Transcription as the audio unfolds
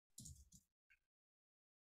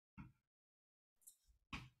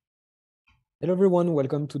Hello everyone,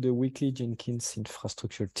 welcome to the weekly Jenkins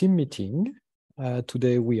infrastructure team meeting.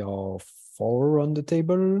 Today we are four on the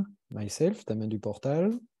table, myself, Damien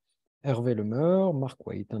Duportal, Hervé Lemeur, Mark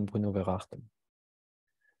Waite, and Bruno Verharten.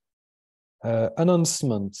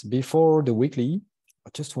 Announcement before the weekly,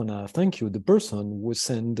 I just want to thank you, the person who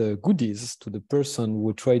sent goodies to the person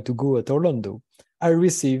who tried to go at Orlando. I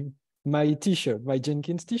received my t-shirt, my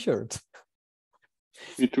Jenkins t-shirt.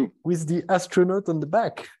 Me too. With the astronaut on the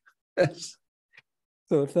back. Yes.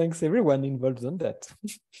 So thanks everyone involved on that.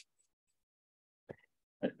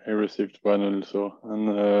 I received one also, and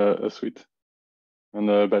a suite, and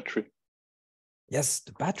a battery. Yes,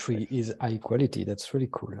 the battery is high quality. That's really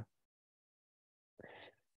cool.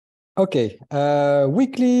 Okay,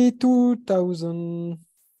 weekly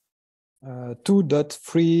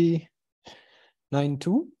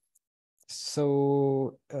 2002.392.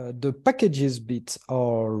 So the packages bits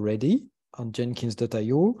are ready on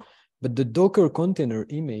Jenkins.io, but the Docker container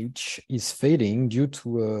image is failing due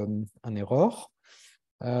to an error.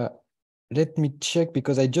 Let me check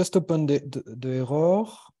because I just opened the error.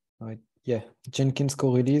 Yeah, Jenkins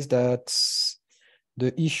core release, that's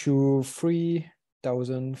the issue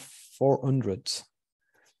 3400.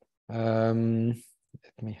 Let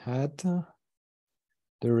me add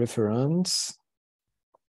the reference.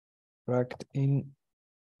 Tracked in.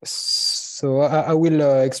 So I will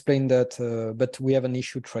explain that, but we have an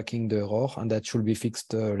issue tracking the error, and that should be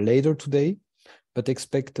fixed later today. But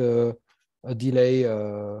expect a delay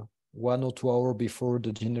 1 or 2 hours before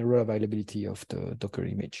the general availability of the Docker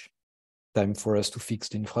image. Time for us to fix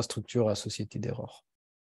the infrastructure associated error.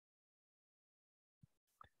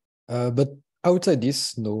 But outside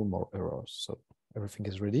this, no more errors. So everything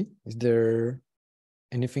is ready. Is there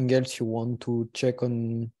anything else you want to check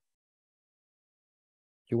on?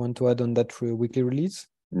 You want to add on that weekly release?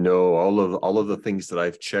 No, all of the things that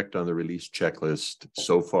I've checked on the release checklist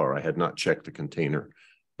so far, I had not checked the container,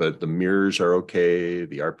 but the mirrors are okay.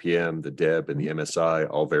 The RPM, the DEB, and the MSI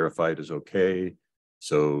all verified as okay.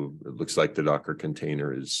 So it looks like the Docker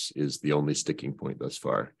container is the only sticking point thus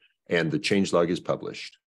far. And the changelog is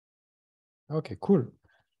published. Okay, cool.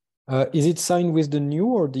 Is it signed with the new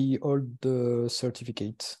or the old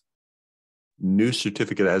certificate? New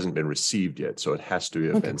certificate hasn't been received yet, so it has to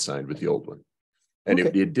have been signed with the old one. And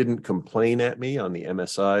okay. it didn't complain at me on the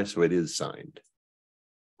MSI, so it is signed.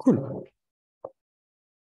 Cool.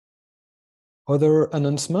 Other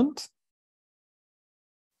announcement?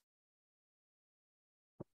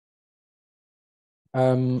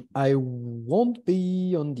 I won't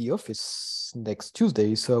be on the office next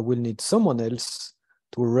Tuesday, so I will need someone else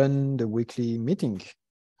to run the weekly meeting.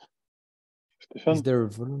 Stefan? Is there a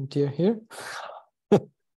volunteer here?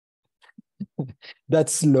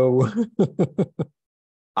 That's low.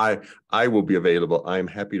 I will be available. I'm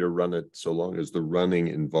happy to run it so long as the running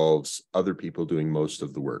involves other people doing most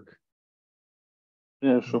of the work.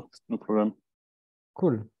 Yeah, sure. No problem.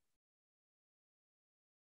 Cool.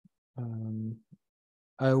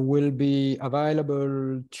 I will be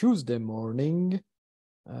available Tuesday morning.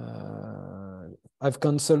 I've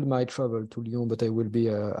canceled my travel to Lyon, but I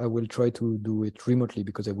will try to do it remotely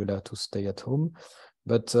because I will have to stay at home.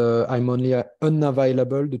 But I'm only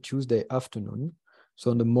unavailable the Tuesday afternoon.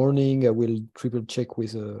 So in the morning, I will triple check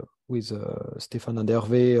with Stefan and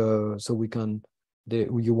Hervé, so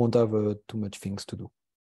you won't have too much things to do.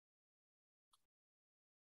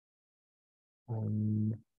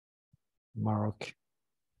 Mark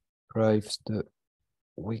drives the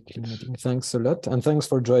weekly meeting. Thanks a lot, and thanks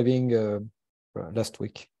for driving last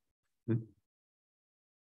week.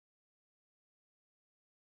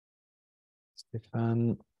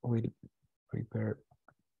 Stefan will prepare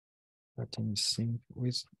a team sync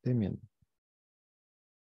with Damien.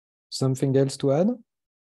 Something else to add?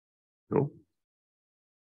 No.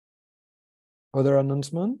 Other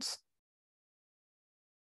announcements?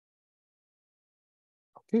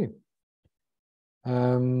 Okay.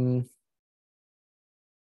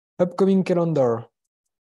 Upcoming calendar.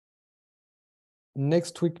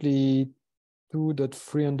 Next weekly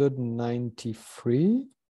 2.393.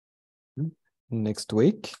 Next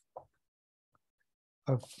week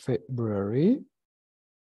of February.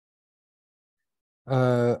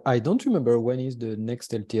 I don't remember when is the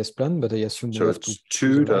next LTS plan, but I assume so it's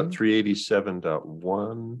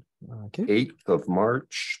 2.387.1, okay. 8th of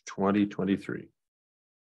March, 2023.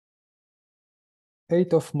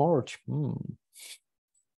 8th of March.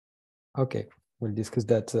 Okay, we'll discuss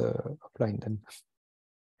that offline then.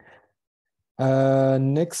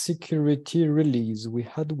 Next security release. We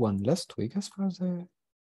had one last week as far as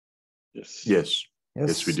Yes,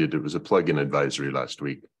 we did. It was a plugin advisory last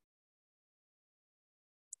week.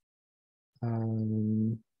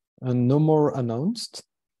 And no more announced.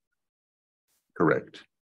 Correct.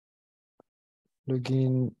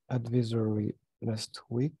 Plugin advisory last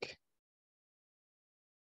week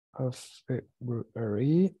of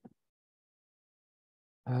February.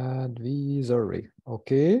 Advisory.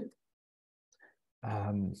 Okay.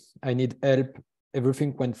 I need help.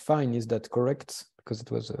 Everything went fine. Is that correct? Because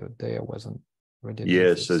it was a day I wasn't ready.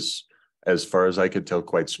 Yes, as far as I could tell,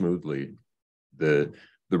 quite smoothly. The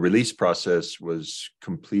release process was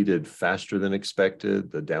completed faster than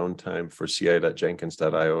expected. The downtime for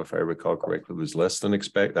ci.jenkins.io, if I recall correctly, was less than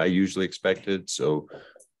I usually expected. So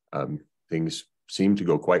things seem to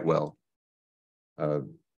go quite well.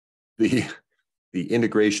 The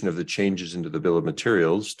integration of the changes into the bill of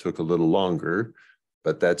materials took a little longer,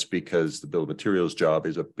 but that's because the bill of materials job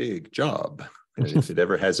is a big job. And if it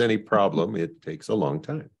ever has any problem, it takes a long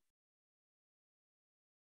time.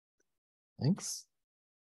 Thanks.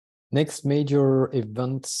 Next major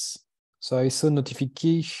events. So I saw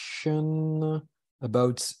notification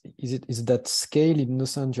about, is that Scale in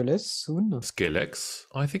Los Angeles soon? ScaleX,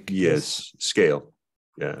 I think. Yes, Scale.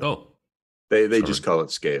 Yeah. Oh, they just call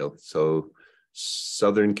it Scale. So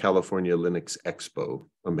Southern California Linux Expo.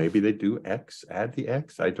 Or maybe they do X, add the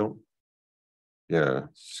X. I don't. Yeah,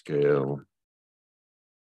 Scale.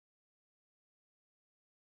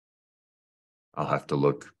 I'll have to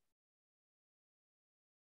look.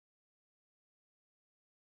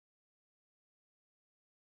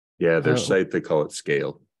 Yeah, their site, they call it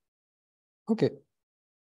Scale. Okay.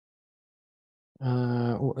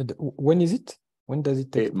 When is it? When does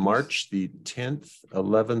it take place? March the 10th,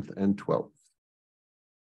 11th, and 12th.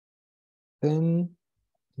 10,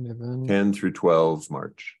 11. 10 through 12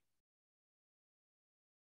 March.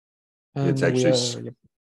 And it's actually,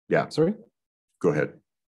 yeah. Sorry? Go ahead.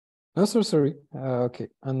 No, sorry. Okay.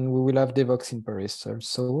 And we will have Devox in Paris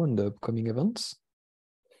also on the upcoming events.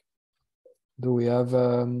 Do we have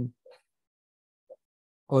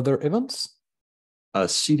other events?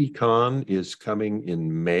 CDCon is coming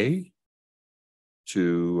in May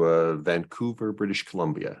to Vancouver, British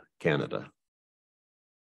Columbia, Canada.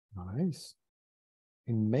 Nice.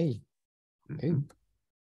 In May. Okay. Mm-hmm.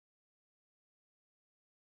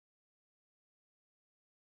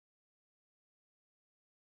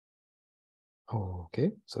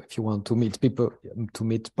 Okay. So if you want to meet people, to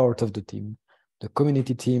meet part of the team, the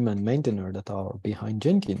community team and maintainer that are behind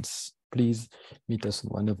Jenkins, please meet us in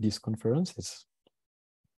one of these conferences.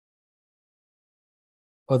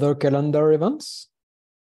 Other calendar events?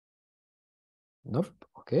 Nope.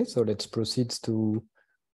 Okay, so let's proceed to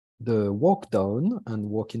the walk down and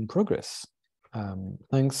walk in progress.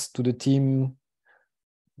 Thanks to the team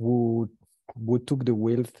who took the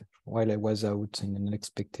wheel while I was out in an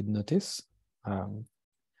unexpected notice. A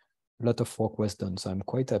lot of work was done, so I'm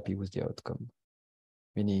quite happy with the outcome.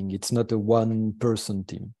 Meaning it's not a one-person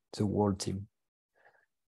team, it's a whole team.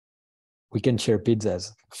 We can share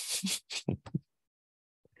pizzas.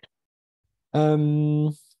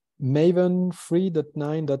 Maven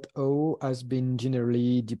 3.9.0 has been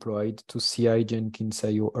generally deployed to CI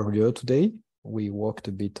Jenkins.io earlier today. We worked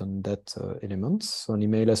a bit on that element. So an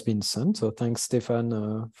email has been sent. So thanks,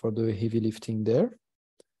 Stefan, for the heavy lifting there.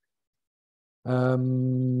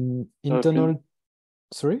 Internal,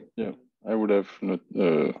 sorry? Yeah, I would have not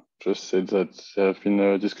just said that there have been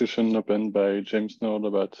a discussion opened by James Nord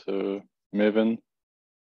about Maven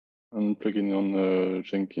and plugin on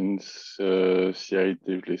Jenkins CI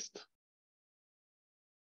dev list.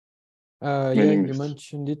 Yeah, you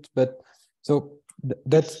mentioned it, but so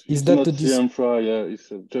is that not the Infra? Yeah,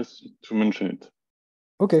 it's just to mention it.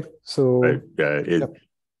 Okay, so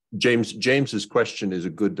James's question is a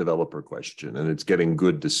good developer question, and it's getting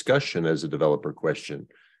good discussion as a developer question.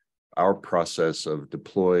 Our process of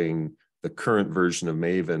deploying the current version of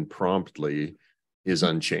Maven promptly is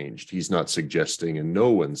unchanged. He's not suggesting, and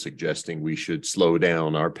no one's suggesting, we should slow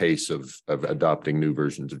down our pace of adopting new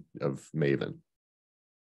versions of Maven.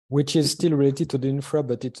 Which is still related to the infra,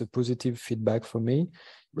 but it's a positive feedback for me.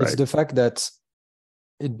 Right. It's the fact that,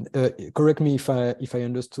 correct me if I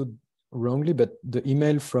understood wrongly, but the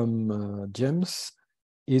email from James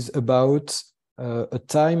is about a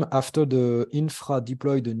time after the infra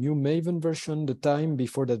deployed the new Maven version, the time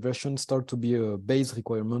before that version start to be a base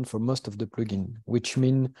requirement for most of the plugin, which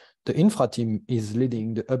means the infra team is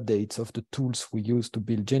leading the updates of the tools we use to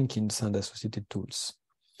build Jenkins and associated tools.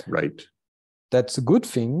 Right. That's a good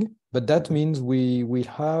thing, but that means we will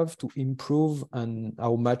have to improve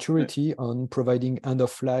our maturity on providing end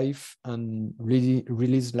of life and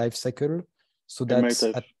release life cycle. So that's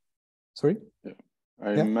sorry?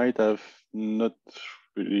 I might have not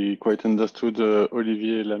really quite understood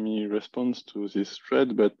Olivier Lamy response to this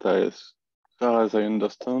thread, but as far as I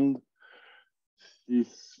understand,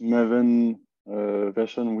 this Maven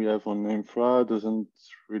version we have on Infra doesn't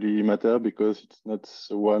really matter because it's not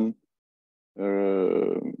the one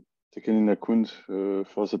taken in account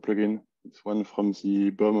for the plugin. It's one from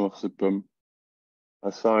the BOM or the POM,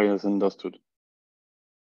 as far as understood.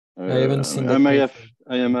 I haven't seen that.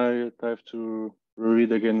 I might have to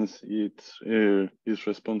read again his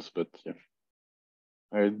response, but yeah,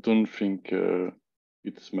 I don't think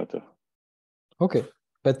it's matter. Okay,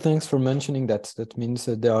 but thanks for mentioning that. That means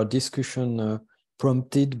there are discussion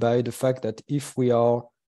prompted by the fact that if we are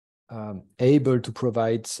able to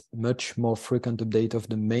provide much more frequent update of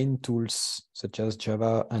the main tools such as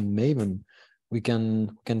Java and Maven, we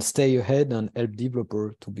can stay ahead and help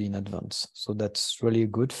developer to be in advance. So that's really a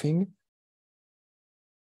good thing.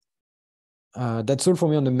 That's all for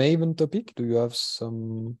me on the Maven topic. Do you have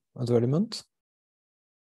some other elements?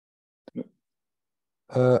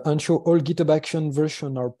 Ensure all GitHub action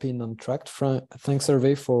version are pinned and tracked. Thanks,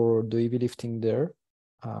 Hervé, for the heavy lifting there.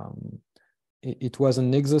 It was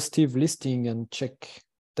an exhaustive listing and check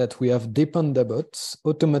that we have dependabots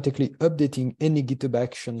automatically updating any GitHub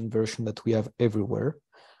action version that we have everywhere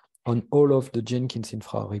on all of the Jenkins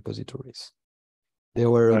Infra repositories. There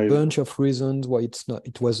were a bunch of reasons why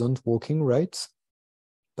it wasn't working right,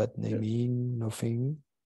 but naming, nothing.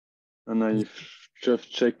 And I've just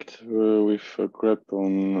checked with a grep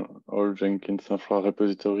on all Jenkins Infra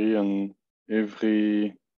repository, and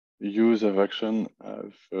every use of action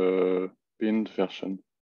have pinned version.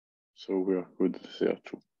 So we're good there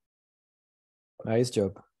too. Nice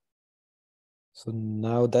job. So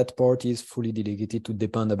now that part is fully delegated to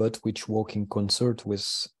dependabot, which work in concert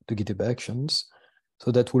with the GitHub actions. So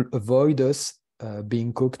that will avoid us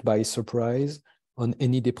being caught by surprise on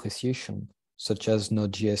any depreciation, such as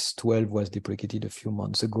Node.js 12 was deprecated a few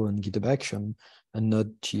months ago on GitHub action, and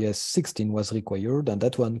Node.js 16 was required, and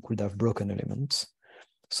that one could have broken elements.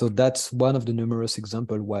 So that's one of the numerous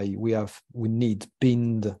examples why we need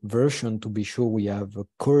pinned version to be sure we have a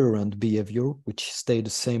coherent behavior which stay the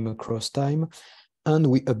same across time, and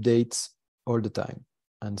we update all the time.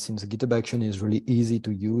 And since GitHub action is really easy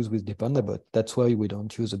to use with dependabot, that's why we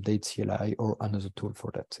don't use update CLI or another tool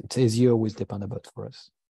for that. It's easier with dependabot for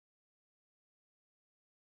us.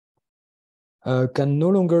 Can no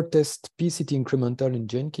longer test PCT incremental in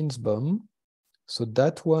Jenkins BOM. So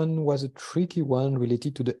that one was a tricky one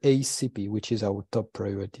related to the ACP, which is our top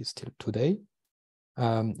priority still today.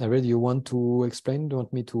 Already, you want to explain? Do you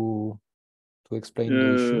want me to explain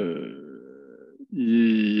the issue?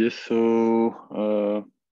 Yes, so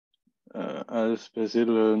as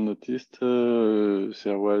Basil noticed,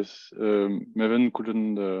 there was Maven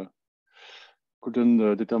couldn't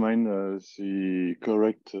determine the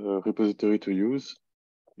correct repository to use.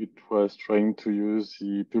 It was trying to use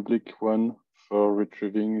the public one for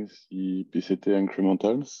retrieving the PCT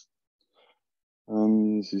incrementals.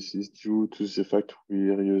 And this is due to the fact we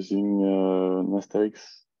are using an asterisk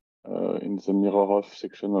in the mirror off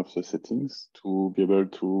section of the settings to be able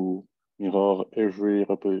to mirror every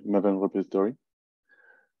Maven repository.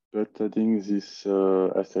 But adding this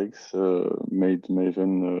asterisk made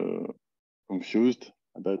Maven confused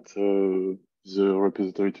about the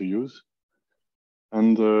repository to use.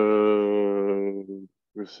 And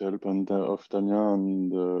with the help of Damien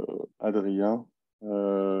and Adrien,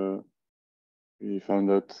 we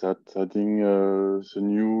found out that adding the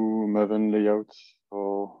new Maven layout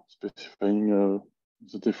for specifying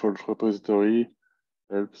the default repository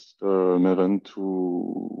helps Maven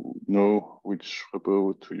to know which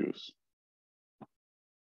repo to use.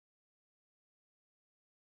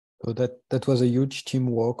 So that was a huge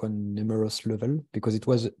teamwork on numerous levels because it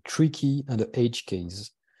was tricky and an edge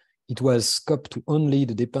case. It was scoped to only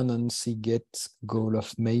the dependency get goal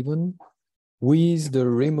of Maven with the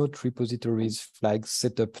remote repositories flags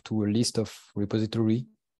set up to a list of repository,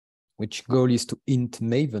 which goal is to int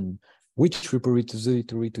Maven, which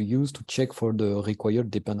repository to use to check for the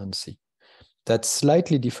required dependency. That's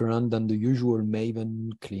slightly different than the usual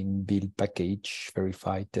Maven clean build package,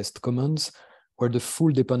 verify, test commands, where the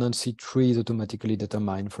full dependency tree is automatically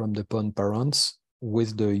determined from the PON parents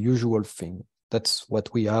with the usual thing. That's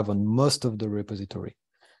what we have on most of the repository.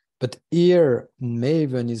 But here,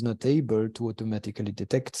 Maven is not able to automatically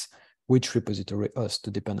detect which repository has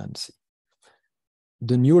the dependency.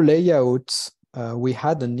 The new layout, we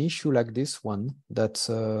had an issue like this one that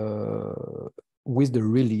with the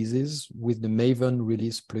releases, with the Maven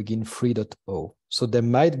release plugin 3.0. So there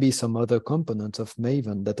might be some other components of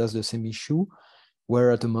Maven that has the same issue,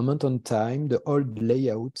 where at a moment on time, the old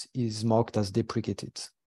layout is marked as deprecated.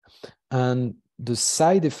 And the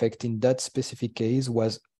side effect in that specific case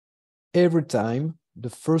was every time the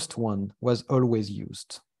first one was always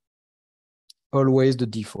used, always the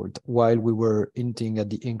default, while we were hinting at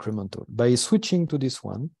the incremental. By switching to this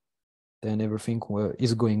one, then everything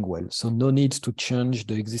is going well. So no need to change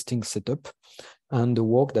the existing setup, and the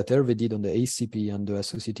work that Hervé did on the ACP and the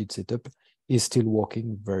associated setup is still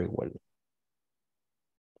working very well.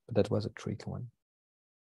 That was a tricky one.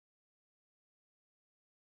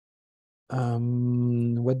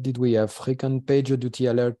 What did we have? Frequent pager duty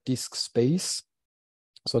alert disk space.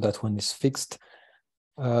 So that one is fixed.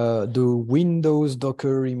 The Windows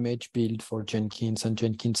Docker image build for Jenkins and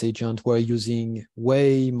Jenkins agent were using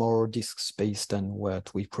way more disk space than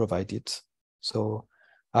what we provided. So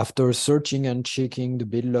after searching and checking the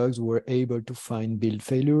build logs, we were able to find build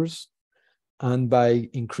failures. And by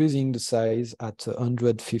increasing the size at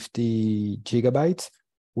 150 gigabytes,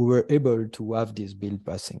 we were able to have this build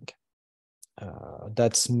passing.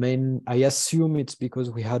 That's main. I assume it's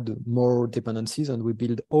because we had more dependencies and we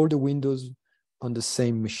build all the windows on the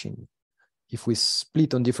same machine. If we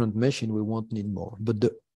split on different machines, we won't need more. But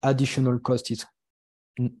the additional cost is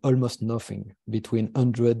almost nothing. Between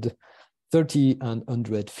 130 and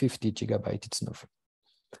 150 gigabytes, it's nothing.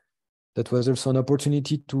 That was also an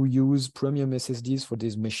opportunity to use premium SSDs for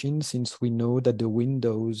these machines, since we know that the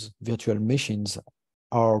Windows virtual machines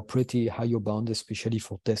are pretty higher bound, especially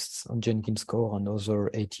for tests on Jenkins core and other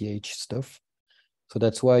ATH stuff. So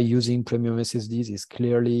that's why using premium SSDs is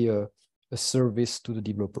clearly a service to the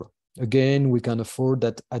developer. Again, we can afford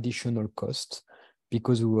that additional cost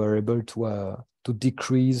because we were able to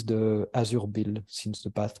decrease the Azure bill since the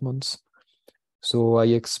past months. So I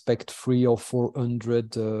expect $300 or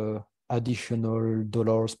 $400 additional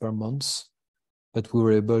dollars per month, but we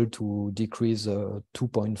were able to decrease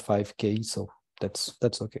 2.5K. So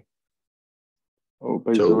that's okay. Oh,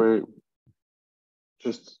 by the way,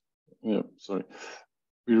 sorry.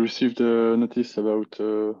 We received a notice about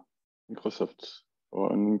Microsoft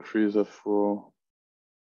for an increase of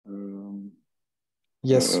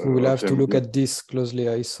yes, we will have to look at this closely.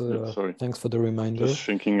 I saw. Sorry. Thanks for the reminder. Just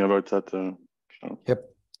thinking about that. Yep.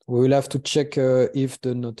 We will have to check if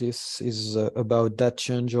the notice is about that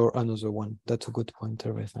change or another one. That's a good point,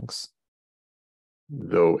 Hervé. Thanks.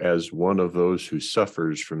 Though, as one of those who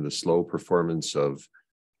suffers from the slow performance of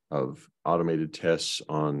automated tests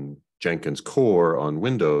on Jenkins core on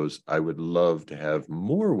Windows, I would love to have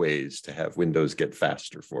more ways to have Windows get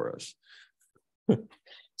faster for us.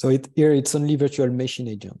 So here it's only virtual machine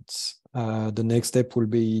agents. The next step will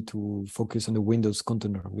be to focus on the Windows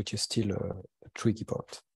container, which is still a tricky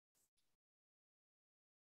part.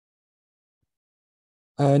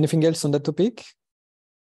 Anything else on that topic?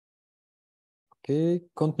 Okay,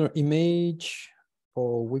 container image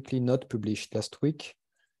for weekly not published last week.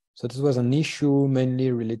 So this was an issue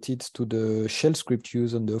mainly related to the shell script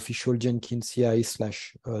used on the official Jenkins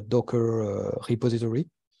CI/Docker repository.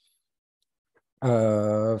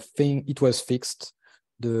 It was fixed.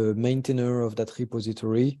 The maintainer of that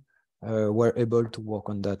repository were able to work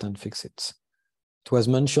on that and fix it. It was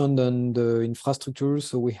mentioned on the infrastructure,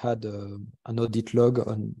 so we had an audit log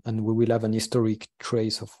and we will have an historic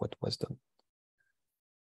trace of what was done.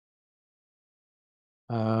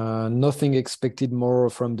 Nothing expected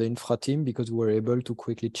more from the infra team because we were able to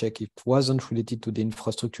quickly check it wasn't related to the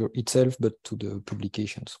infrastructure itself, but to the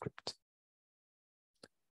publication script.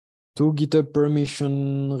 To GitHub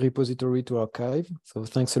permission repository to archive. So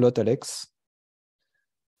thanks a lot, Alex.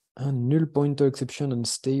 And null pointer exception and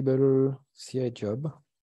stable CI job.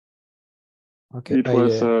 Okay. It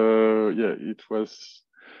was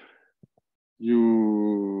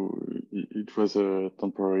it was a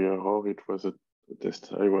temporary error. It was a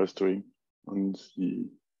test I was doing on the.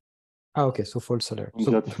 Okay, so false alert. On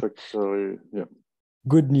so, that factory, yeah.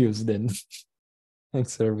 Good news then.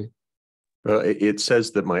 Thanks, Hervé. Well, it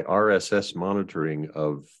says that my RSS monitoring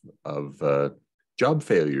of job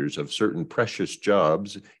failures of certain precious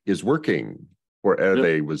jobs is working. Or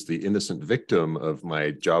Hervé was the innocent victim of my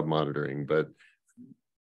job monitoring, but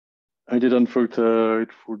I didn't thought it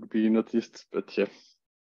would be noticed, but yeah,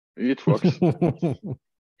 it works.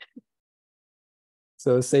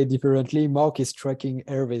 So say differently, Mark is tracking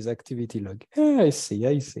Hervé's activity log. I see.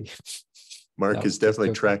 Mark is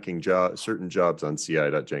definitely tracking certain jobs on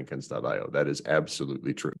ci.jenkins.io. That is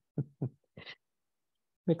absolutely true.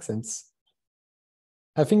 Makes sense.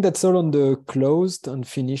 I think that's all on the closed and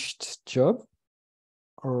finished job.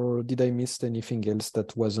 Or did I miss anything else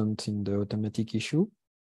that wasn't in the automatic issue?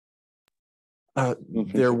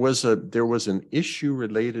 There was an issue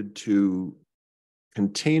related to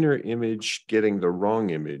container image getting the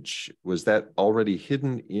wrong image, was that already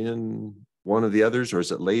hidden in one of the others, or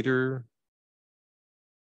is it later?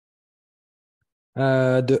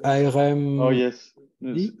 The IRM. Oh yes,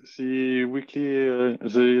 the weekly,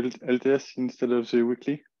 the LTS instead of the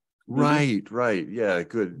weekly. Right, right. Yeah,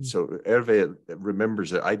 good. So Hervé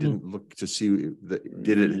remembers it. I didn't look to see that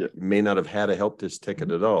did it Yeah. may not have had a help desk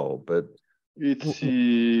ticket at all, but It's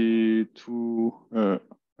I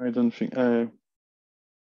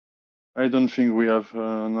don't think we have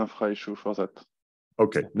an infra issue for that.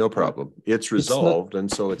 okay, no problem. It's resolved,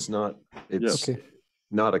 and so it's not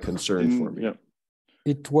not a concern for me. Yeah.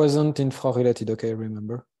 It wasn't infra related, okay,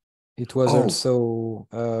 remember. It was also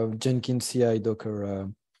Jenkins CI Docker.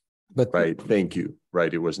 But right, thank you.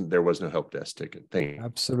 Right, there was no help desk ticket. Thank you.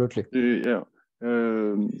 Absolutely. Yeah.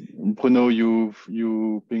 Bruno,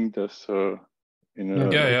 you pinged us in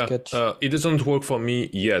a catch. It doesn't work for me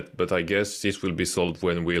yet, but I guess this will be solved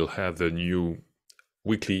when we'll have the new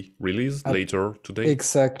weekly release later today.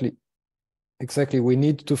 Exactly. We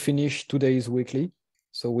need to finish today's weekly.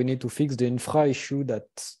 So we need to fix the infra issue that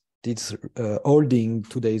it's holding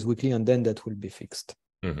today's weekly, and then that will be fixed.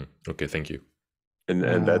 Okay, thank you.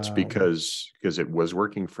 And that's because it was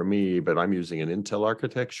working for me, but I'm using an Intel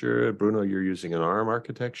architecture. Bruno, you're using an ARM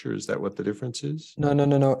architecture. Is that what the difference is?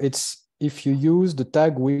 No. It's if you use the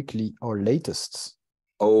tag weekly or latest.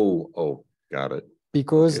 Oh, got it.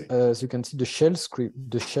 Because as you can see, the shell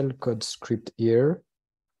code script here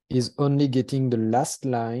is only getting the last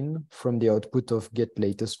line from the output of get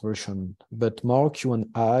latest version. But Mark, you and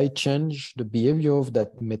I changed the behavior of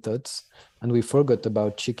that method, and we forgot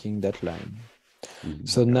about checking that line.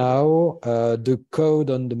 So now the code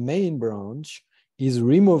on the main branch is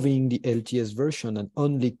removing the LTS version and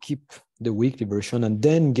only keep the weekly version and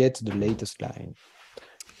then get the latest line,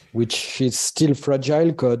 which is still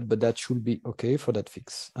fragile code, but that should be okay for that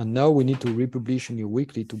fix. And now we need to republish a new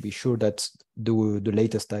weekly to be sure that the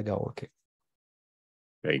latest tag are okay.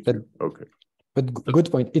 Thank you. Okay. But good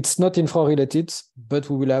point. It's not infra related, but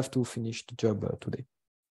we will have to finish the job today.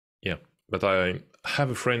 Yeah, but I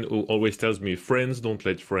have a friend who always tells me friends don't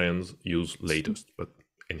let friends use latest, but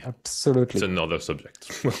anyhow, absolutely, it's another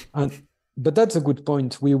subject. But that's a good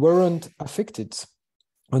point. We weren't affected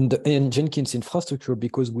on the Jenkins infrastructure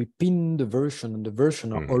because we pin the version, and the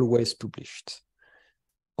version are always published.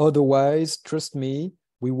 Otherwise, trust me,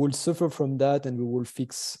 we will suffer from that, and we will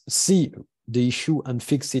see the issue and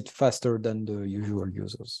fix it faster than the usual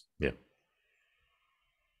users. Yeah.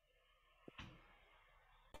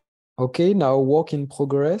 Okay, now work in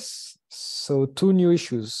progress. So 2 new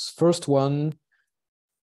issues. First one,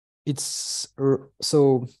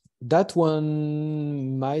 so that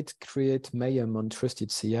one might create mayhem on Trusted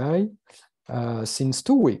CI. Since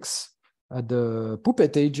 2 weeks, the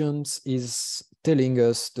Puppet agent is telling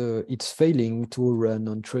us it's failing to run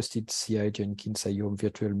on Trusted CI Jenkins IO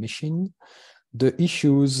virtual machine. The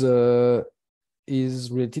issues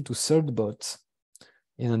is related to certbot.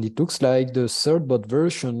 And it looks like the certbot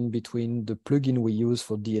version between the plugin we use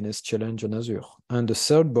for DNS challenge on Azure and the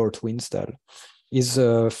certbot we install is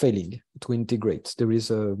failing to integrate. There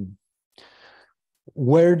is a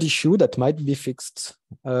weird issue that might be fixed,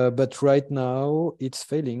 but right now it's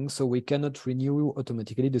failing, so we cannot renew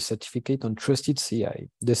automatically the certificate on Trusted CI.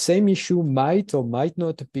 The same issue might or might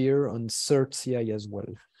not appear on Cert CI as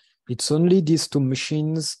well. It's only these 2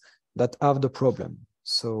 machines that have the problem.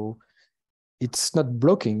 So it's not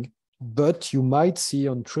blocking, but you might see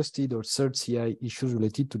on Trusted or Cert CI issues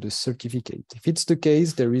related to the certificate. If it's the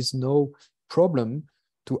case, there is no problem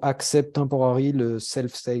to accept temporarily the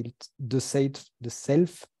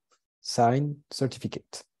self-signed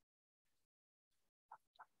certificate.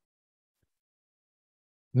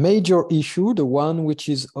 Major issue, the one which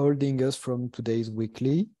is holding us from today's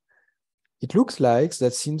weekly, it looks like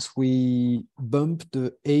that since we bumped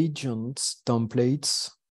the agents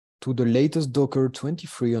templates to the latest Docker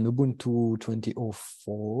 23 on Ubuntu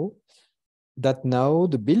 20.04, that now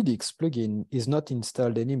the BuildX plugin is not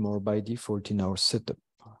installed anymore by default in our setup.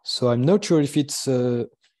 So I'm not sure if it's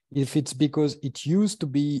because it used to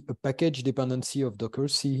be a package dependency of Docker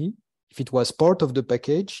CE. If it was part of the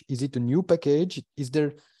package, is it a new package?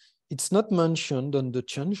 It's not mentioned on the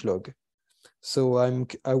changelog. So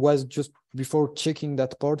I was just before checking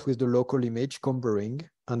that part with the local image comparing,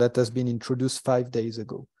 and that has been introduced 5 days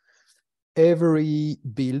ago. Every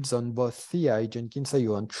builds on both CI, Jenkins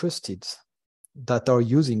IO, and Trusted that are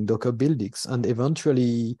using Docker BuildX, and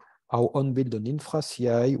eventually our own build on Infra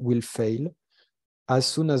CI will fail as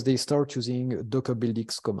soon as they start using Docker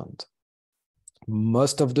BuildX command.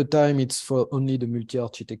 Most of the time, it's for only the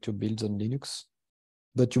multi-architecture builds on Linux,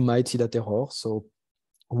 but you might see that error. So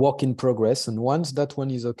work in progress. And once that one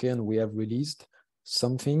is okay and we have released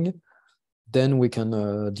something, then we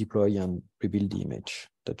can deploy and rebuild the image.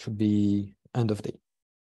 That should be end of day.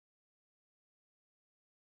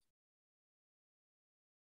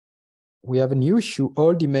 We have a new issue,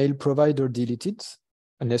 all the mail provider deleted,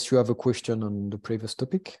 unless you have a question on the previous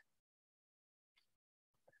topic.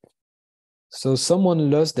 So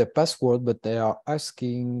someone lost their password, but they are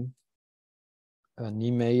asking an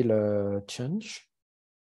email change.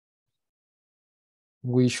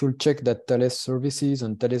 We should check that Thales services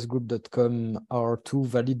and thalesgroup.com are two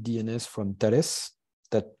valid DNS from Thales.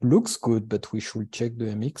 That looks good, but we should check the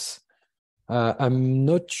MX. I'm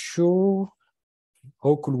not sure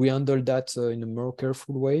how could we handle that in a more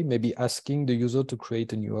careful way, maybe asking the user to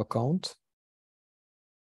create a new account.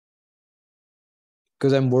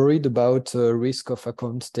 Because I'm worried about risk of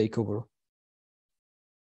account takeover.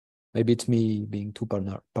 Maybe it's me being too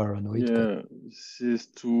paranoid. Yeah, this is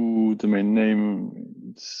to domain name.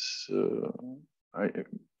 It's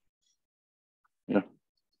yeah, it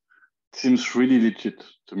seems really legit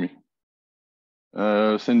to me.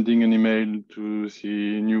 Sending an email to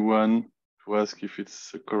the new one to ask if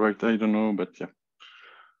it's correct. I don't know, but yeah.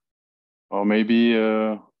 Or maybe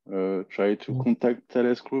try to contact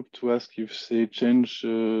Thales Group to ask if they change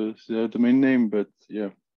their domain name. But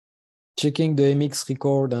yeah. Checking the MX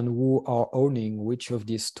record and who are owning which of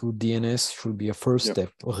these two DNS should be a first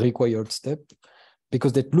step, a required step,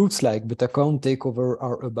 because it looks like, but account takeover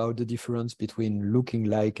are about the difference between looking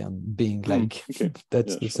like and being like. Okay.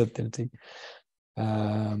 That's the subtlety.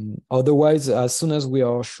 Otherwise, as soon as we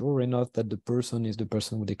are sure enough that the person is the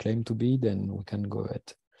person who they claim to be, then we can go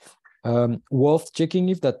ahead. Worth checking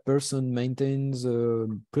if that person maintains a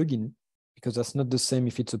plugin, because that's not the same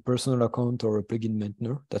if it's a personal account or a plugin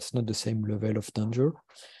maintainer. That's not the same level of danger.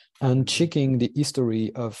 And checking the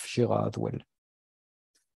history of Jira as well.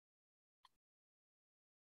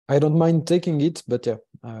 I don't mind taking it, but yeah,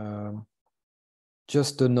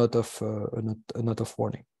 just a note of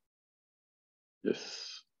warning.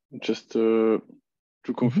 Yes, just to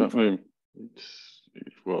confirm,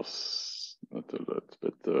 it was not a lot,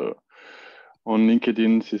 but on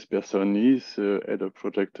LinkedIn, this person is head of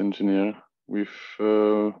project engineer with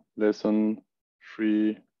less than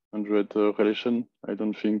 300 relation. I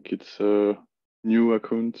don't think it's a new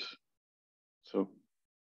account. So,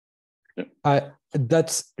 yeah.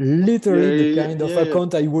 That's literally the kind of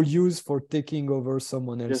account I will use for taking over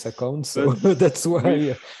someone else's account. So that's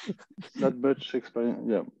why. Not much experience.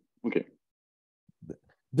 Yeah. Okay.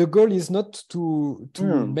 The goal is not to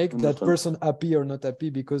make that understand. person happy or not happy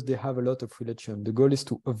because they have a lot of relation. The goal is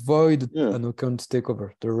to avoid an account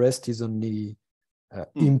takeover. The rest is only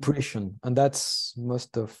impression, and that's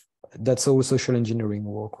how social engineering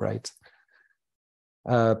work, right?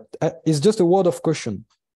 It's just a word of caution.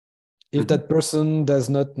 If that person does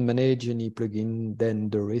not manage any plugin, then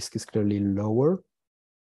the risk is clearly lower,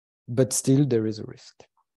 but still there is a risk.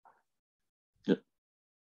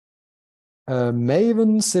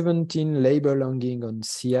 Maven 17 label hanging on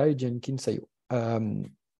CI Jenkins IO.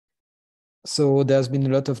 So there's been a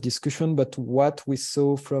lot of discussion, but what we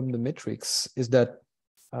saw from the metrics is that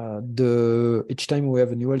each time we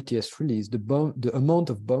have a new LTS release, the amount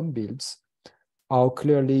of bomb builds are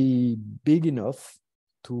clearly big enough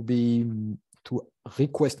to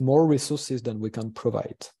request more resources than we can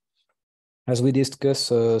provide. As we discussed,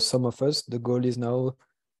 some of us, the goal is now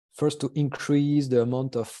first to increase the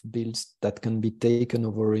amount of builds that can be taken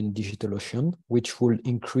over in DigitalOcean, which will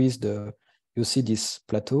increase you see this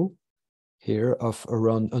plateau here of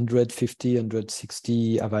around 150,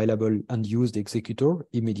 160 available and used executor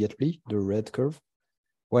immediately, the red curve,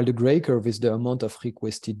 while the gray curve is the amount of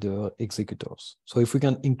requested executors. So if we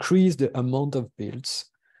can increase the amount of builds,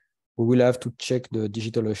 we will have to check the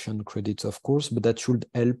DigitalOcean credits, of course, but that should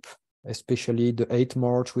help, especially the 8th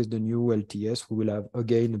March with the new LTS. We will have,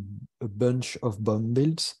 again, a bunch of bomb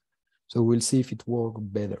builds. So we'll see if it works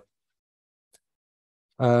better.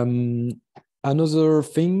 Another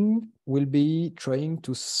thing will be trying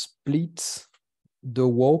to split the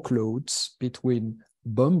workloads between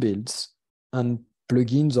bomb builds and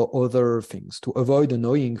plugins or other things to avoid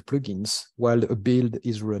annoying plugins while a build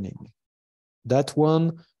is running. That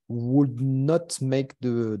one would not make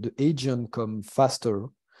the agent come faster,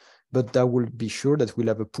 but that will be sure that we'll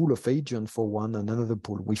have a pool of agents for one and another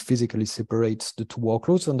pool, which physically separates the two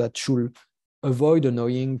workloads, and that should avoid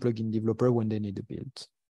annoying plugin developer when they need a build.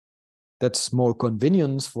 That's more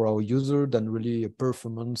convenience for our user than really a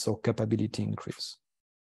performance or capability increase.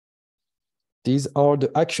 These are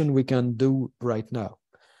the action we can do right now.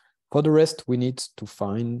 For the rest, we need to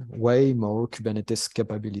find way more Kubernetes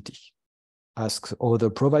capability. ask other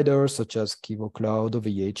providers such as Kivo Cloud,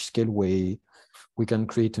 OVH, Scaleway. We can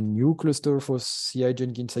create a new cluster for CI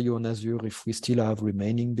Jenkins IO on Azure if we still have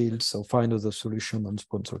remaining builds, so find other solution on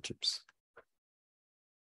sponsorships.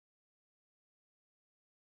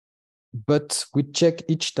 But we check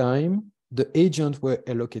each time the agents were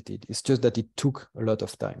allocated. It's just that it took a lot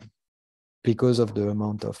of time because of the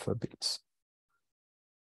amount of builds.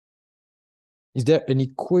 Is there any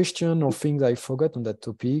question or things I forgot on that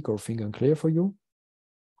topic or thing unclear for you?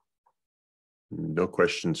 No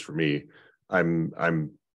questions for me. I'm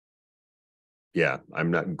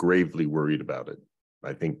not gravely worried about it.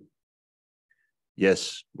 I think,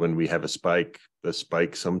 yes, when we have a spike, the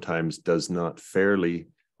spike sometimes does not fairly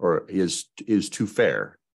or is too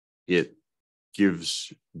fair. It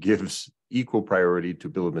gives equal priority to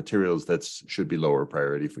bill of materials that should be lower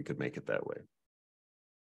priority if we could make it that way.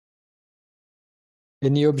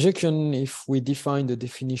 Any objection if we define the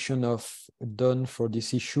definition of done for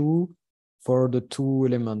this issue for the two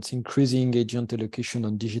elements, increasing agent allocation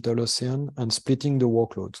on DigitalOcean and splitting the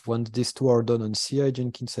workloads? Once these two are done on CI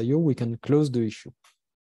Jenkins IO, we can close the issue.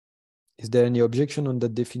 Is there any objection on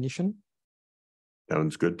that definition?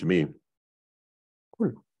 Sounds good to me.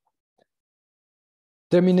 Cool.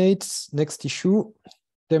 Terminates, next issue,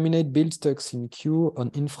 terminate build stacks in queue on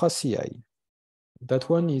Infra CI. That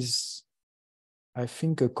one is, I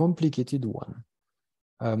think, a complicated one.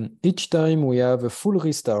 Each time we have a full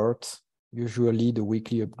restart, usually the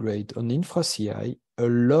weekly upgrade on Infra CI, a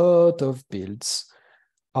lot of builds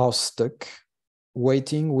are stuck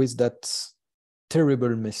waiting with that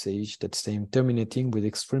terrible message that's saying terminating with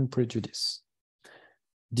extreme prejudice.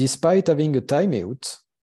 Despite having a timeout,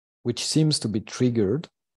 which seems to be triggered,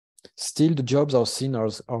 still the jobs are seen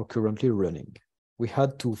as are currently running. We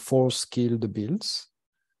had to force kill the builds.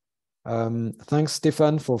 Thanks,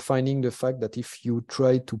 Stefan, for finding the fact that if you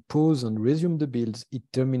try to pause and resume the builds, it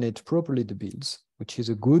terminates properly the builds, which is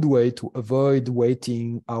a good way to avoid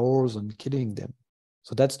waiting hours and killing them.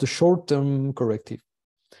 So that's the short-term corrective.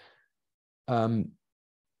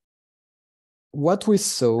 What we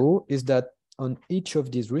saw is that on each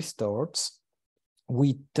of these restarts,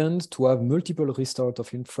 we tend to have multiple restarts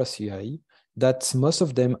of Infra CI that most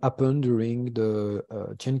of them happen during the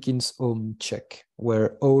Jenkins home check,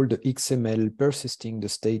 where all the XML persisting the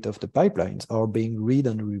state of the pipelines are being read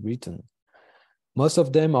and rewritten. Most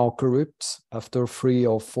of them are corrupt after 3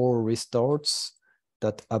 or 4 restarts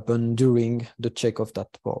that happen during the check of that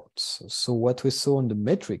part. So what we saw on the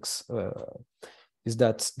metrics is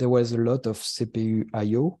that there was a lot of CPU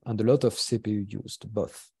IO and a lot of CPU used,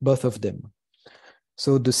 both of them.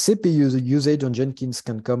 So the CPU usage on Jenkins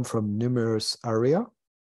can come from numerous areas,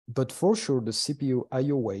 but for sure the CPU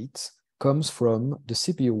IO weight comes from the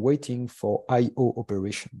CPU waiting for IO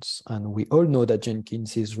operations. And we all know that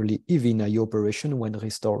Jenkins is really heavy in IO operation when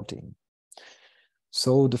restarting.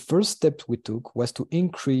 So the first step we took was to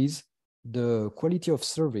increase the quality of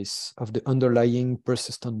service of the underlying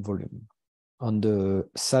persistent volume. On the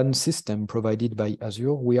SAN system provided by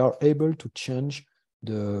Azure, we are able to change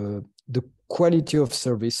the quality of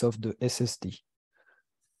service of the SSD,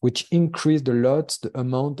 which increased a lot the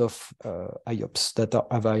amount of IOPS that are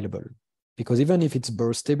available. Because even if it's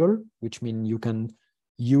burstable, which means you can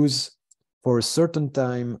use for a certain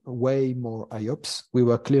time way more IOPS, we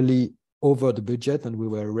were clearly over the budget and we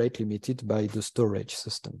were rate limited by the storage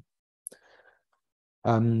system.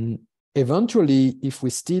 Eventually, if we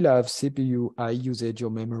still have CPU high usage or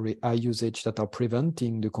memory high usage that are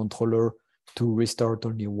preventing the controller to restart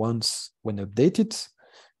only once when updated,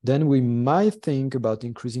 then we might think about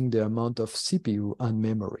increasing the amount of CPU and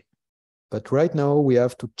memory. But right now we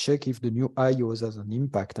have to check if the new IOs has an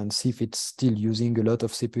impact and see if it's still using a lot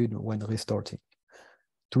of CPU when restarting.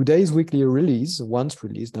 Today's weekly release, once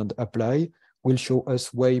released and applied, will show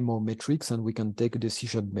us way more metrics and we can take a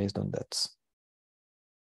decision based on that.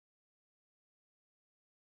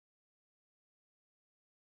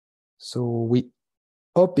 So we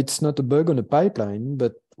hope it's not a bug on the pipeline,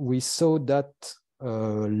 but we saw that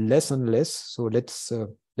less and less. So let's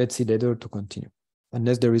see later to continue.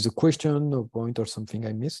 Unless there is a question or point or something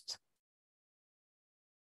I missed.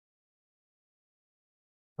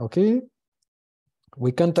 Okay.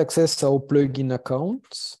 We can't access our plugin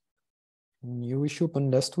accounts. New issue open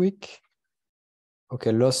last week.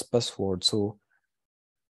 Okay, lost password. So,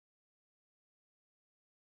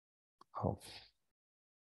 oh.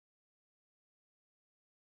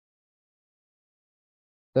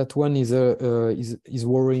 That one is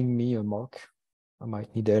worrying me, Mark. I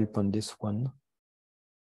might need help on this one.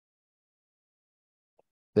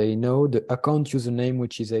 They know the account username,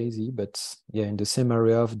 which is easy, but yeah, in the same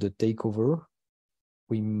area of the takeover,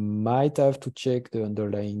 we might have to check the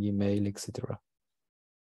underlying email, etc.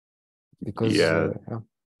 Because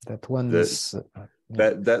that one is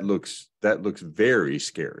that looks very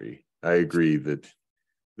scary. I agree that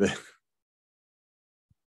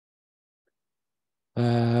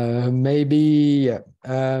maybe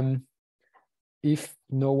if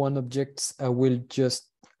no one objects, I will just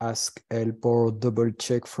ask help or double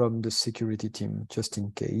check from the security team, just in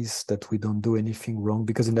case that we don't do anything wrong,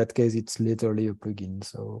 because in that case, it's literally a plugin.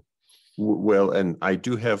 So, well, and I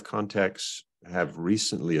do have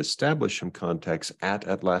recently established some contacts at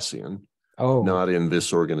Atlassian, not in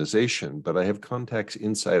this organization, but I have contacts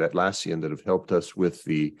inside Atlassian that have helped us with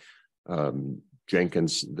the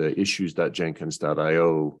Jenkins, the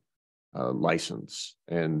issues.jenkins.io license.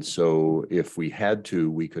 And so if we had to,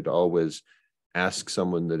 we could always ask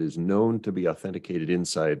someone that is known to be authenticated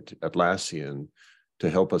inside Atlassian to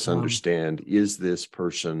help us understand, is this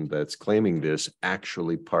person that's claiming this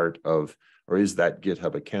actually part of, or is that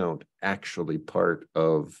GitHub account actually part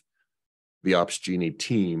of the Opsgenie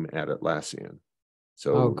team at Atlassian?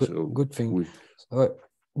 So, good thing.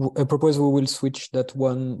 I propose we will switch that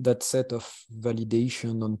set of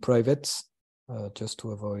validation on private, just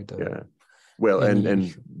to avoid. Well,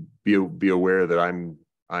 and be aware that I'm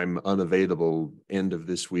unavailable end of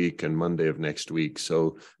this week and Monday of next week.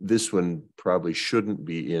 So this one probably shouldn't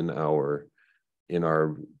be in our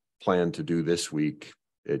plan to do this week.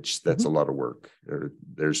 That's a lot of work.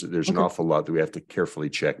 There's an awful lot that we have to carefully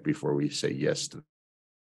check before we say yes to.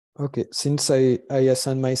 Okay, since I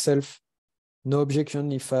assign myself, no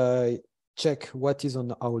objection if I check what is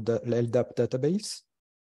on our LDAP database,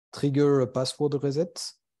 trigger a password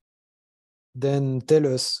reset, then tell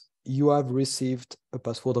us you have received a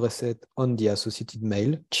password reset on the associated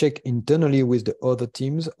mail, check internally with the other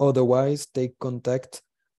teams, otherwise take contact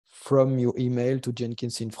from your email to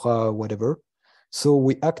Jenkins Infra, whatever. So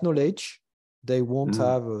we acknowledge they won't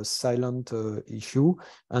have a silent issue,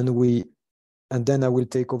 and then I will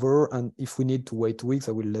take over, and if we need to wait 2 weeks,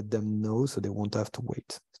 I will let them know so they won't have to wait.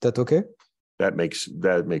 Is that okay? That makes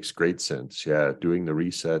great sense. Yeah, doing the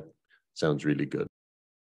reset sounds really good.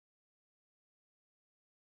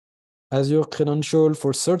 Azure credential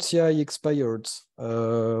for CertCI expired.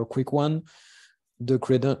 Quick one.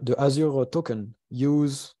 The Azure token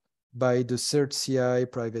used by the CertCI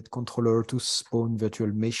private controller to spawn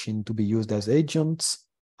virtual machine to be used as agents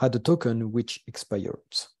had a token which expired.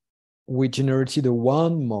 We generated a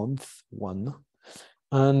 1 month one,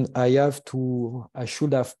 and I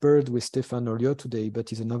should have paired with Stefan earlier today, but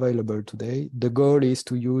he's unavailable today. The goal is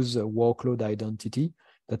to use a workload identity.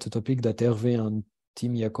 That's a topic that Hervé and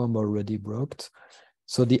Tim Yacombe already brought.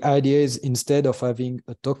 So the idea is, instead of having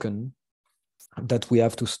a token that we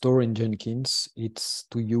have to store in Jenkins, it's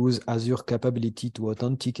to use Azure capability to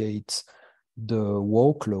authenticate the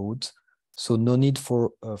workload. So no need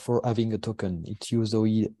for having a token. It's used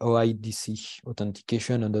OIDC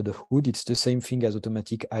authentication under the hood. It's the same thing as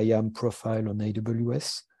automatic IAM profile on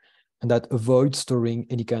AWS, and that avoids storing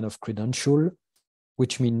any kind of credential,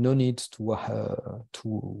 which means no need to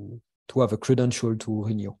have a credential to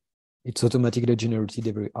renew. It's automatically generated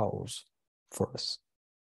every hours for us.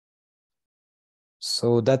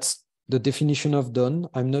 So that's the definition of done.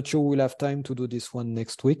 I'm not sure we'll have time to do this one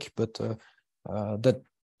next week, but that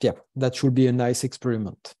should be a nice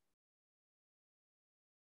experiment.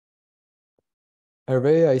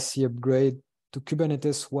 Hervé, I see upgrade to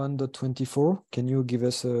Kubernetes 1.24. Can you give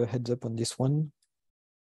us a heads up on this one?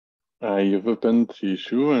 I have opened the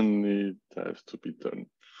issue and it has to be done.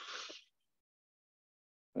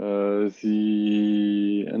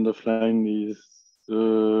 The end of line is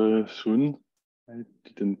soon. I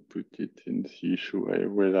didn't put it in the issue. I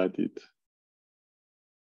will add it.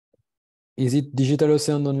 Is it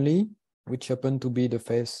DigitalOcean only, which happened to be the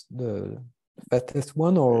fastest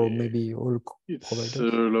one, or maybe all it's providers?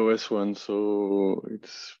 the lowest one, so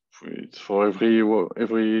it's for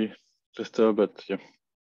every cluster, but yeah,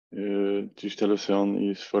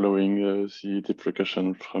 DigitalOcean is following the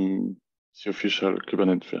deprecation from the official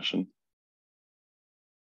Kubernetes version.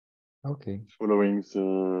 Okay. Following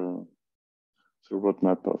the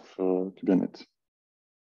roadmap of Kubernetes.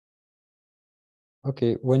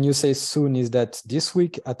 Okay. When you say soon, is that this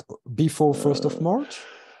week before 1st of March?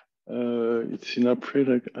 It's in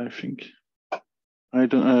April, I think. I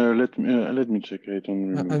don't. Let me check. I don't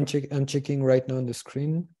remember. I'm checking right now on the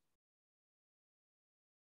screen.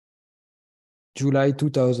 July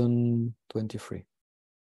 2023.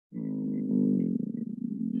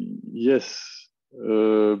 Yes,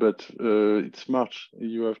 but it's March.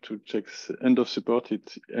 You have to check end of support.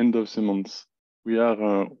 It's end of the month. We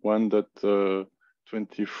are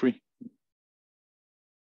 1.23.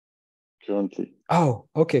 currently. Oh,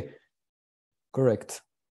 okay. Correct.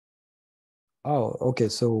 Oh, okay.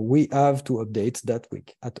 So we have to update that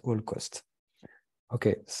week at all costs.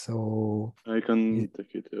 Okay, so I can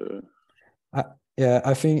take it. yeah,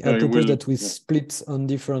 I think I I propose will, that we yeah. split on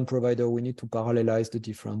different provider. We need to parallelize the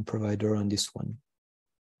different provider on this one.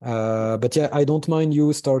 But yeah, I don't mind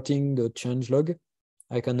you starting the change log.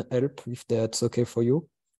 I can help if that's okay for you.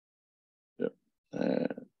 Yeah.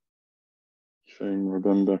 If I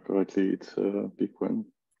remember correctly, it's a big one.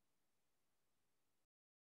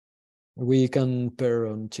 We can pair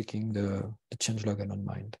on checking the change log. I don't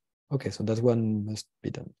mind. Okay, so that one must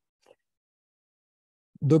be done.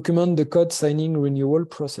 Document the code signing renewal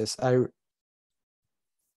process.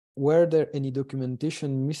 Were there any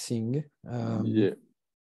documentation missing? Yeah.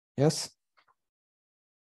 Yes.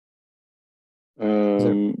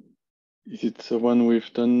 Is it the one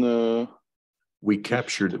we've done? We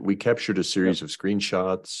captured a series of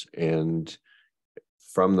screenshots, and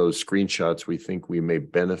from those screenshots, we think we may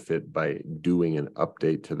benefit by doing an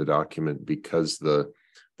update to the document, because the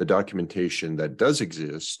documentation that does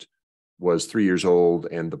exist was 3 years old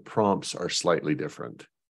and the prompts are slightly different.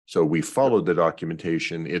 So we followed the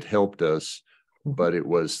documentation. It helped us, but it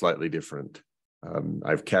was slightly different.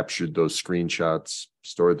 I've captured those screenshots,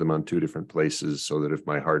 stored them on 2 different places so that if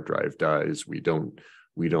my hard drive dies, we don't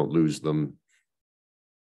lose them.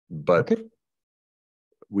 But okay.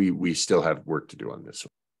 We still have work to do on this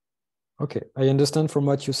one. Okay, I understand from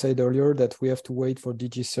what you said earlier that we have to wait for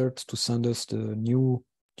DigiCert to send us the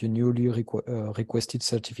newly requested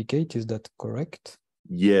certificate. Is that correct?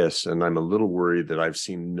 Yes, and I'm a little worried that I've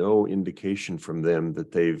seen no indication from them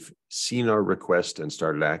that they've seen our request and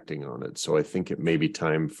started acting on it. So I think it may be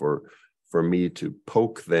time for me to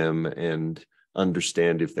poke them and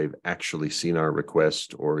understand if they've actually seen our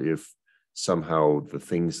request, or if somehow the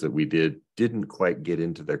things that we didn't quite get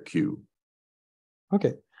into their queue.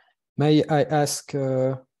 Okay. May I ask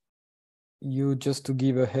you just to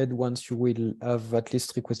give a head once you will have at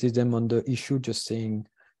least requested them on the issue, just saying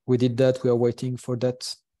we did that, we are waiting for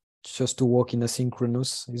that, just to work in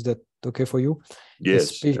asynchronous. Is that okay for you?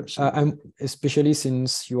 Yes, absolutely. Especially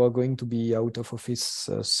since you are going to be out of office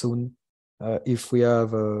soon. If we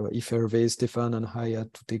have, if Hervé, Stéphane, and I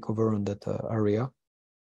had to take over on that area.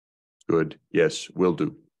 Good. Yes, will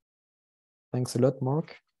do. Thanks a lot,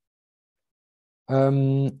 Mark.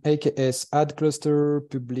 AKS, add cluster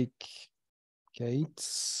public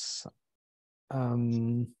gates.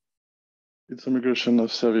 It's a migration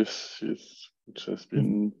of services which has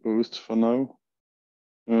been paused for now.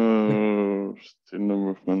 Still no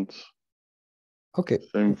movement. Okay.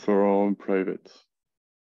 Same for our own private.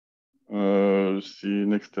 The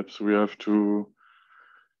next steps, we have to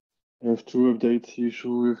update the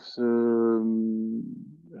issue with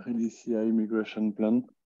release CI migration plan.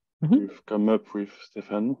 We've come up with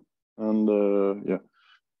Stéphane, and yeah,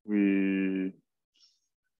 we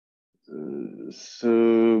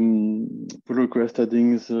pull request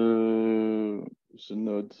adding the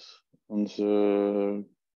nodes on the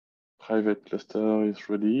private cluster is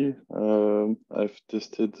ready. I've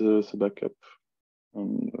tested the backup,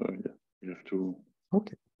 and yeah, we have to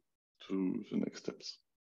to the next steps.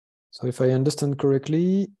 So if I understand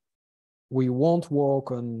correctly, we won't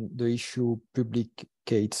work on the issue public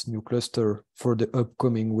gates new cluster for the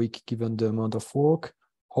upcoming week, given the amount of work.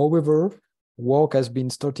 However, work has been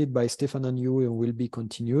started by Stéphane and you and will be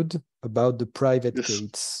continued about the private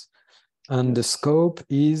gates. And the scope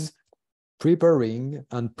is preparing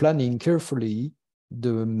and planning carefully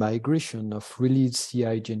the migration of release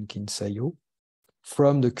CI Jenkins IO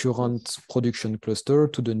from the current production cluster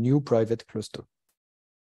to the new private cluster.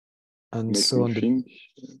 And so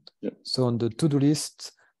on the to-do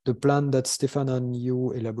list, the plan that Stéphane and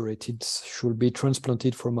you elaborated should be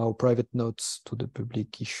transplanted from our private nodes to the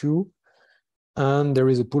public issue. And there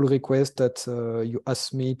is a pull request that you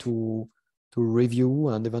asked me to review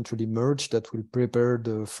and eventually merge that will prepare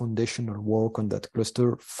the foundational work on that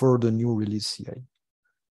cluster for the new release CI.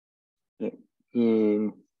 Yeah.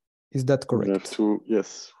 Is that correct?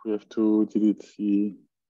 Yes, we have to delete the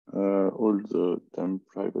all the time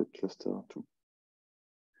private cluster too.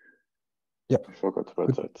 Yeah. I forgot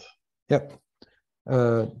about that. Yeah.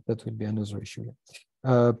 That will be another issue.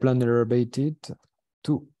 Plan elaborated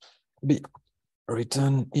to be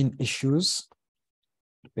written in issues.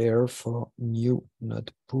 Prepare for new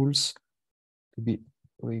node pools to be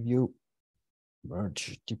reviewed,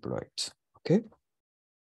 merge, deployed. Okay.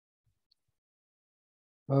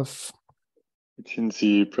 It's in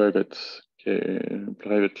the private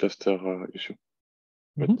cluster issue,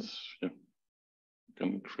 but yeah, you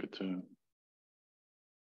can create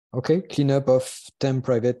Okay, cleanup of temp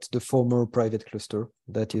private, the former private cluster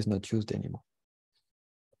that is not used anymore.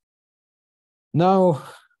 Now,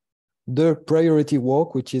 the priority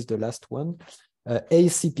work, which is the last one,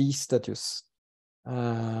 ACP status.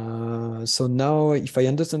 So now, if I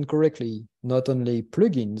understand correctly, not only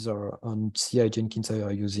plugins are on CI Jenkins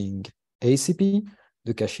are using ACP,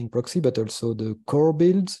 the caching proxy, but also the core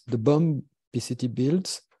builds, the BOM PCT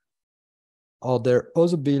builds. Are there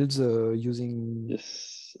other builds using?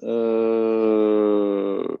 Yes.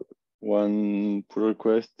 One pull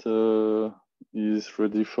request is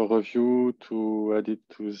ready for review to add it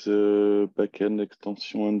to the backend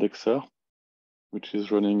extension indexer, which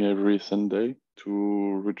is running every Sunday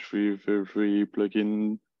to retrieve every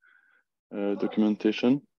plugin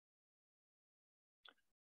documentation.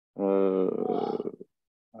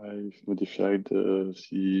 I've modified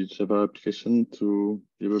the Java application to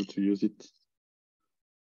be able to use it.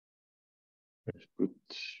 If I put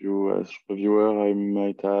you as reviewer, I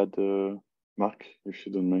might add Mark, if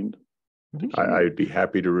you don't mind. I'd be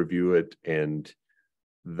happy to review it. And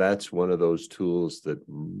that's one of those tools that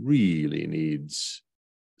really needs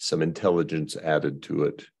some intelligence added to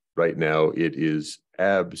it. Right now, it is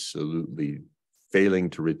absolutely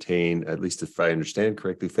failing to retain, at least if I understand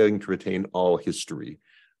correctly, failing to retain all history,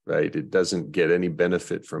 right? It doesn't get any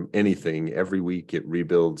benefit from anything. Every week it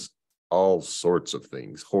rebuilds all sorts of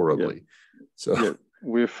things horribly. Yeah. So yeah,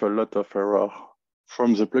 with a lot of error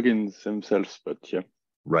from the plugins themselves, but yeah.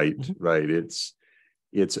 Right, right. It's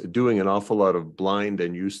doing an awful lot of blind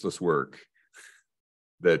and useless work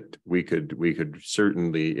that we could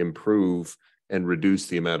certainly improve and reduce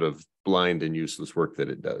the amount of blind and useless work that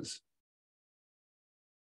it does.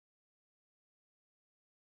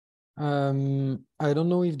 I don't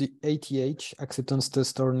know if the ATH acceptance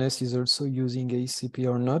tester NES is also using ACP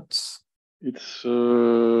or not. It's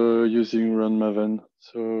using Run Maven,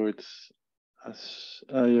 so it's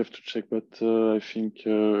I have to check, but I think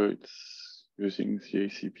it's using the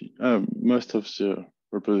ACP. Most of the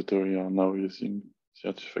repository are now using the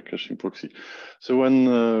artifact caching proxy. So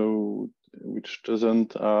one which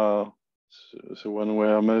doesn't are the one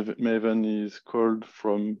where Maven is called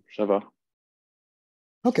from Java.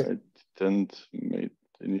 Okay. I didn't make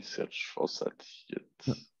any search for that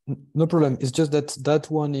yet. No problem. It's just that that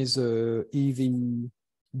one is EV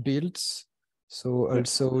builds. So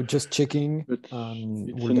also just checking. But it's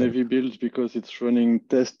will an help. heavy build because it's running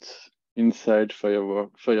tests inside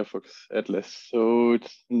Firefox Atlas. So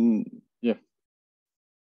it's yeah.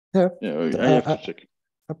 Yeah. I have to check.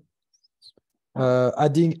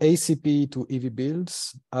 Adding ACP to EV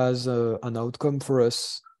builds has an outcome for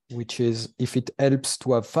us, which is if it helps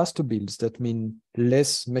to have faster builds, that means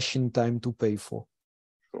less machine time to pay for.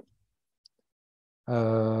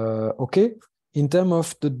 Okay. In terms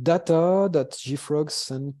of the data that JFrog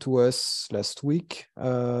sent to us last week,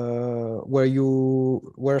 were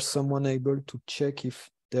someone able to check if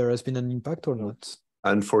there has been an impact or not?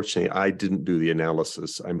 Unfortunately, I didn't do the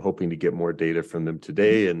analysis. I'm hoping to get more data from them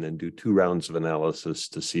today and then do 2 rounds of analysis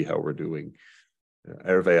to see how we're doing.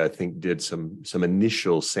 Hervé, I think, did some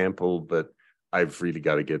initial sample, but I've really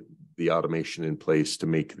got to get the automation in place to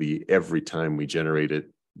make every time we generate it,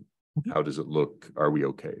 how does it look? Are we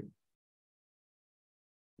okay?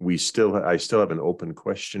 I still have an open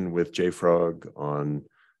question with JFrog on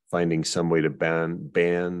finding some way to ban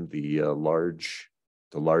the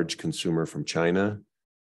large consumer from China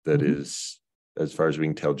that is, as far as we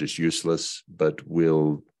can tell, just useless, but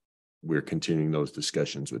we're continuing those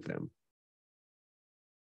discussions with them.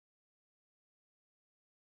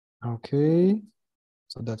 Okay.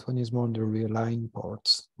 So that one is more on the realign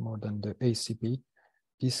parts, more than the ACP.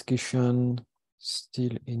 Discussion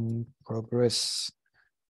still in progress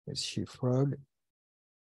with JFrog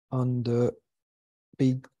on the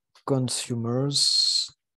big consumers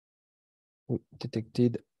we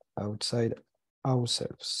detected outside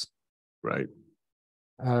ourselves. Right.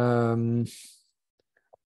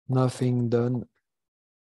 Nothing done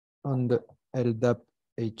on the LDAP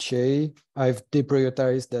HA. I've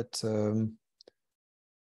deprioritized that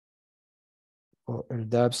for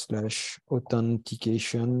LDAP /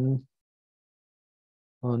 authentication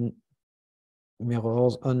on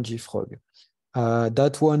mirrors on JFrog.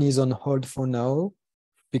 That one is on hold for now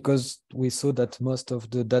because we saw that most of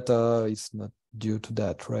the data is not due to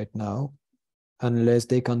that right now, unless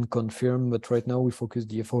they can confirm. But right now we focus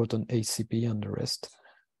the effort on ACP and the rest.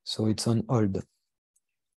 So it's on hold.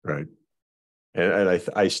 Right. And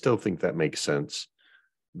I still think that makes sense.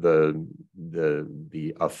 The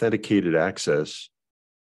authenticated access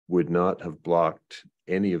would not have blocked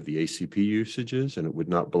any of the ACP usages, and it would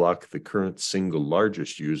not block the current single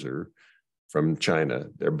largest user from China.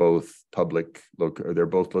 They're both public, they're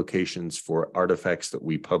both locations for artifacts that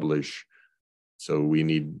we publish. So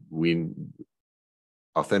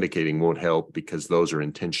authenticating won't help because those are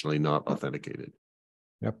intentionally not authenticated.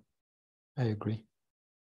 Yep, I agree.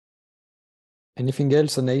 Anything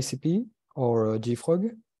else on ACP or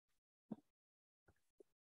JFrog?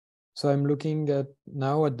 So I'm looking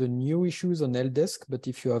now at the new issues on LDesk, but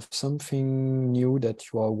if you have something new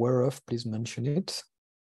that you are aware of, please mention it.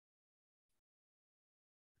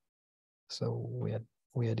 So we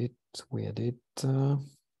had it.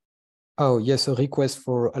 Oh yes, a request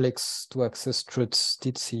for Alex to access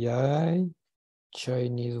trusted CI,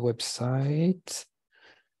 Chinese website,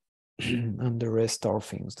 and the rest are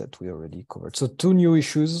things that we already covered. So 2 new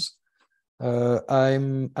issues.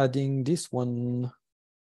 I'm adding this one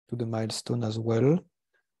to the milestone as well.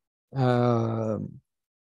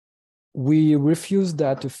 We refused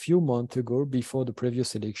that a few months ago before the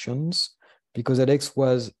previous elections because Alex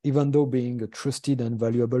was, even though being a trusted and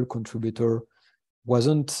valuable contributor,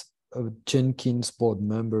 wasn't a Jenkins board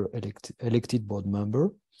member, elected board member.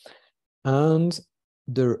 And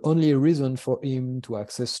the only reason for him to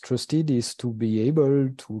access trusted is to be able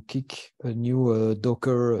to kick a new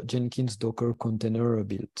Jenkins Docker container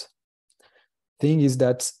build. Thing is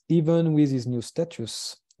that even with his new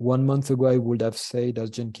status, 1 month ago, I would have said as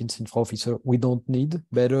Jenkins Infra officer, we don't need,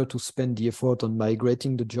 better to spend the effort on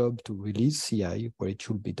migrating the job to release CI where it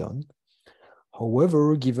should be done.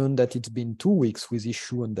 However, given that it's been 2 weeks with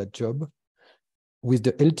issue on that job, with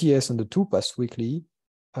the LTS and the 2 pass weekly,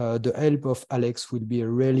 the help of Alex would be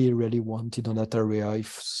really, really wanted on that area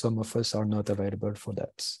if some of us are not available for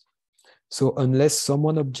that. So unless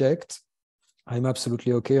someone objects, I'm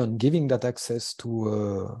absolutely okay on giving that access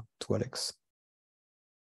to Alex.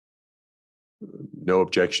 No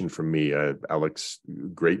objection from me. Alex,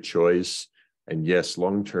 great choice. And yes,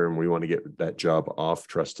 long-term, we want to get that job off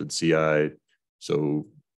trusted CI. So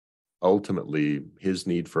ultimately, his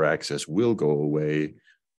need for access will go away,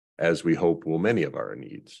 as we hope will many of our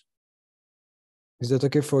needs. Is that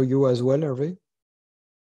okay for you as well, Hervé?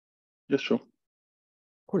 Yes, sure.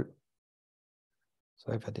 Cool.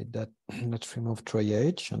 So I've added that. Let's remove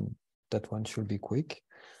TryH, and that one should be quick.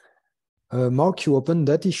 Mark, you opened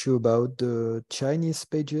that issue about the Chinese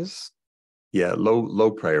pages. Yeah, low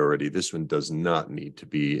priority. This one does not need to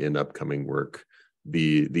be in upcoming work.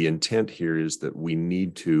 The intent here is that we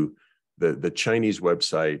need to, the Chinese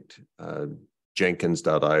website,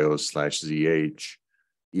 jenkins.io/zh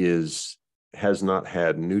has not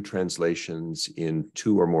had new translations in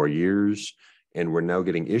 2 or more years. And we're now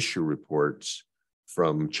getting issue reports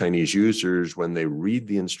from Chinese users when they read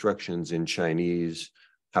the instructions in Chinese,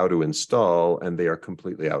 how to install, and they are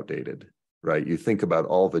completely outdated, right? You think about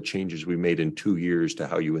all the changes we made in 2 years to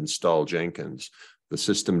how you install Jenkins, the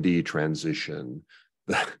systemd transition,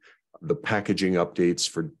 the packaging updates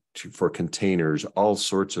for containers, all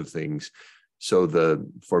sorts of things. So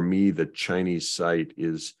for me, the Chinese site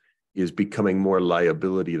is becoming more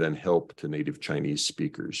liability than help to native Chinese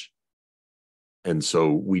speakers. And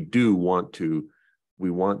so we want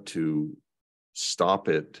to stop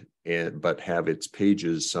it, but have its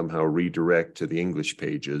pages somehow redirect to the English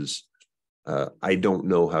pages. I don't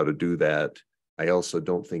know how to do that. I also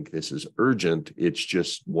don't think this is urgent. It's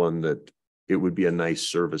just one that it would be a nice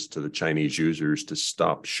service to the Chinese users to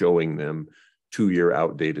stop showing them 2-year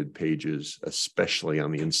outdated pages, especially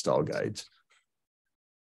on the install guides.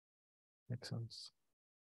 Makes sense.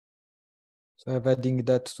 So I'm adding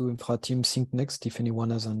that to Infra Team Sync next if anyone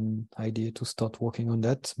has an idea to start working on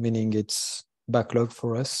that, meaning it's backlog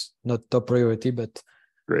for us, not top priority, but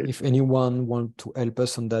great. If anyone wants to help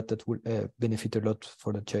us on that, that will benefit a lot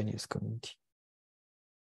for the Chinese community.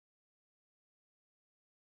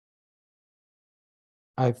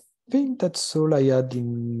 I think that's all I had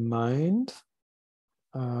in mind.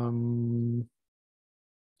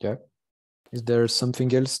 Yeah. Is there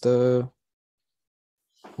something else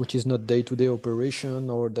which is not day-to-day operation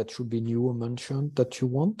or that should be new or mentioned that you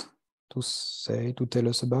want to tell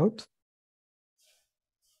us about?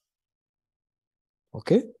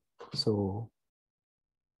 Okay, so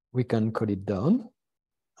we can cut it down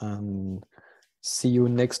and see you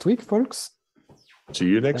next week, folks. See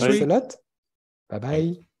you next week. Thanks a lot.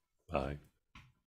 Bye-bye. Bye.